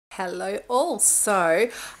Hello all. So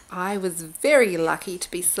I was very lucky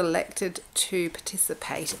to be selected to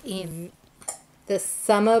participate in the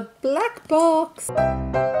Sumer Blackbox.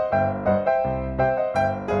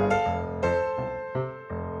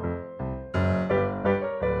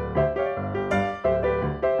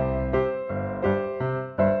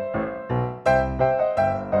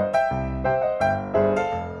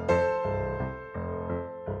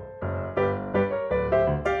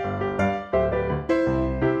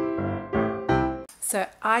 So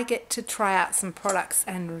I get to try out some products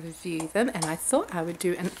and review them, and I thought I would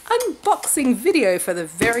do an unboxing video for the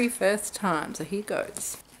very first time. So here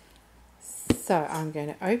goes. So I'm going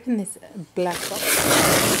to open this black box.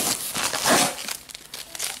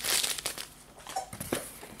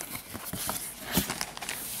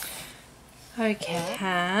 Okay, I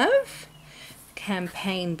have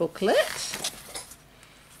campaign booklet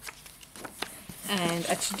and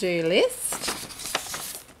a to-do list.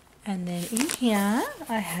 And then in here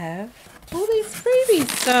I have all these freebies.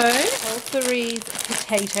 So Pulsari's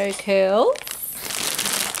potato curls.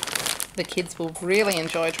 The kids will really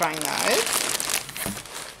enjoy trying those.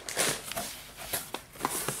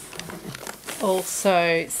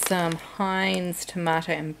 Also some Heinz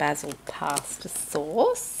tomato and basil pasta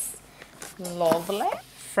sauce. Lovely.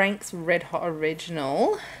 Frank's Red Hot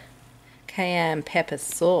Original cayenne pepper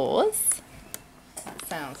sauce.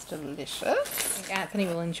 Sounds delicious. I think Anthony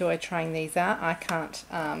will enjoy trying these out. I can't,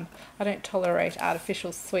 I don't tolerate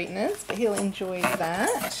artificial sweeteners, but he'll enjoy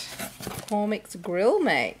that. Cormick's Grill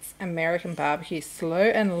Mates American Barbecue Slow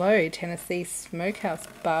and Low Tennessee Smokehouse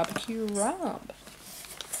Barbecue Rub.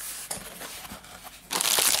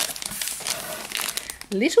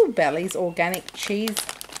 Little Belly's Organic Cheese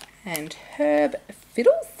and Herb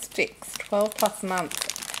Fiddlesticks 12 plus months.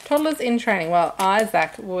 Toddlers in training. Well,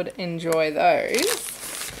 Isaac would enjoy those.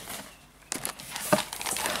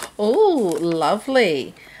 Oh,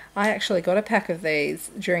 lovely. I actually got a pack of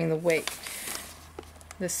these during the week.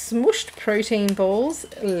 The Smushed Protein Balls.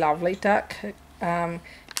 Lovely. Dark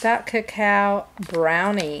cacao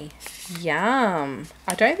brownie. Yum.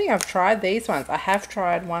 I don't think I've tried these ones. I have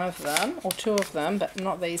tried one of them, or two of them, but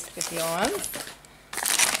not these particular ones.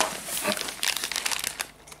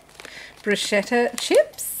 Bruschetta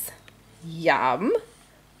chips. Yum.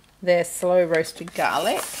 They're slow roasted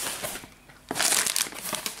garlic.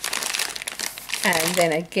 And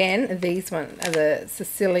then again, these ones are the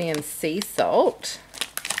Sicilian sea salt.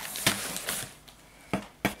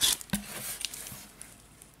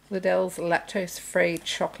 Liddell's lactose-free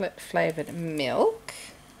chocolate flavoured milk.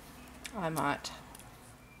 I might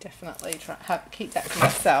definitely keep that for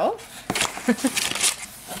myself.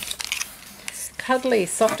 Cuddly,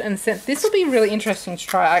 soft and scent. This will be really interesting to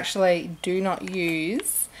try. I actually do not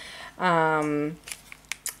use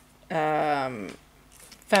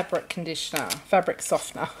fabric conditioner, fabric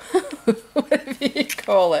softener, whatever you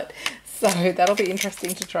call it. So that'll be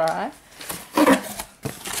interesting to try.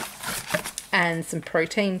 And some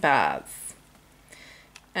protein bars.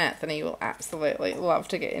 Anthony will absolutely love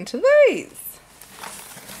to get into these.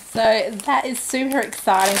 So that is super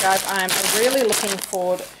exciting, guys. I'm really looking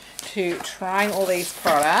forward to trying all these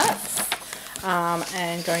products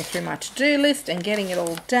and going through my to-do list and getting it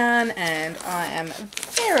all done, and I am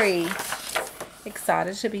very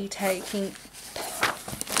excited to be taking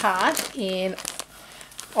part in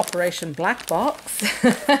Operation Blackbox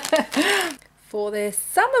for their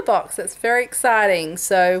summer box. That's very exciting.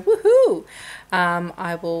 So woohoo!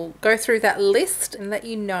 I will go through that list and let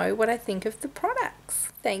you know what I think of the products.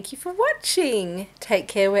 Thank you for watching. Take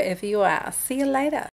care wherever you are. See you later.